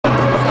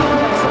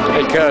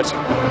Kurt,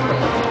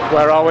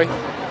 where are we?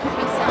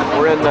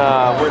 We're in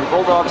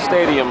Bulldog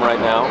Stadium right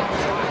now.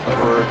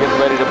 We're getting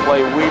ready to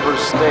play Weber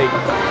State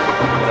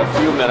in a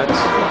few minutes.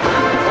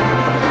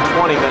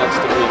 20 minutes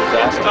to be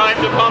exact. It's time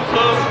to pump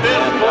those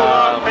fists,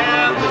 Bulldog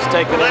fans. We're just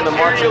taking in the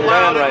marching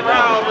band right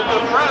now. With the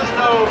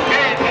Fresno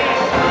State.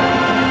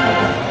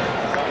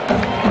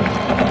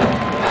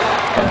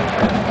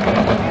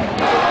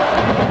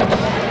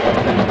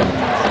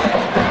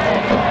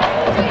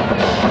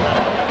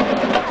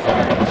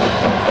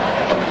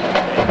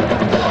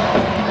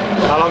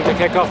 How long to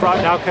kick off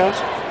right now, Kurt?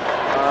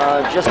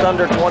 Just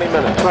under 20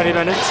 minutes. 20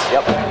 minutes?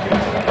 Yep.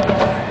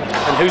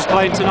 And who's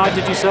playing tonight,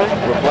 did you say?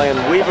 We're playing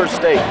Weber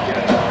State.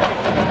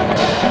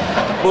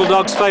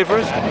 Bulldogs'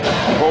 favourite?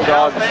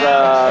 Bulldogs,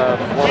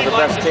 one of the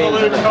best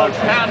teams in the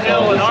country.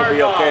 So we should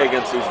be okay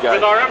against these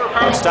guys.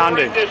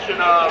 Outstanding. The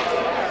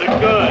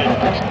good,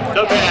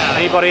 the bad.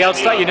 Anybody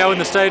else that you know in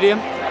the stadium?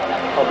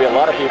 There'll be a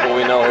lot of people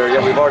we know here.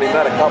 Yeah, we've already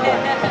met a couple.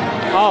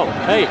 Oh,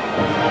 hey.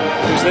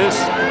 Who's this?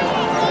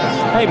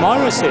 Hey,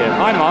 Moira's here.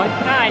 Hi, Moira.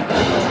 Hi.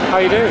 How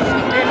you doing?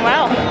 Doing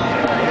well.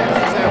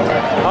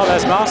 Oh,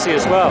 there's Marcy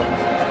as well.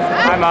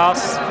 Hi,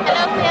 Mars.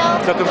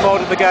 Hello, Phil. Looking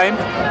forward to the game?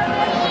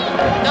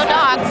 Go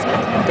Dogs.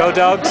 Go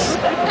Dogs.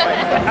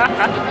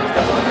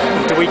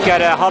 Do we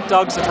get hot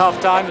dogs at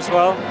half time as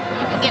well?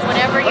 You can get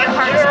whatever your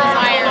heart's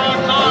desire.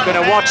 We're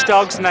going to watch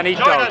dogs and then eat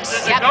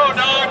dogs. Yep.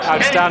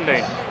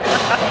 Outstanding.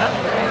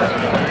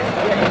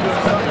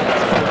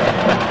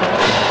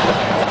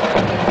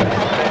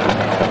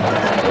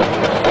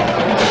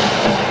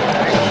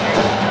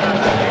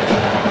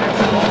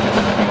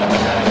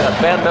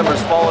 Band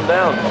members falling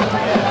down.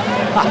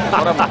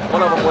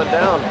 one of them went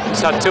down.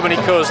 He's had too many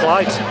Coors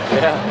Light.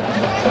 Yeah.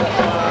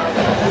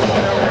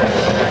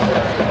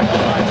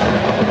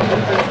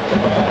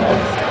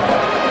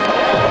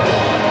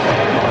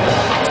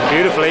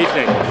 Beautiful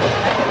evening.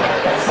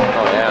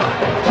 Oh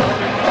yeah.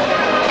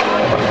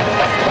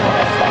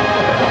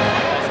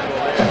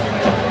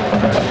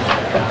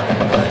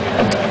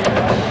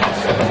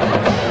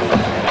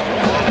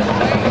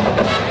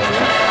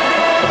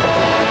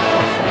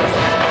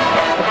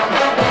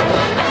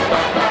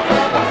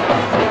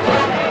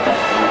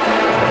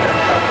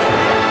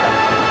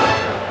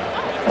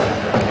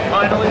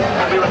 Finally,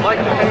 we would like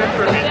to pay a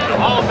tribute to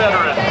all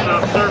veterans who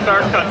have served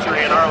our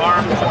country in our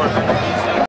armed forces.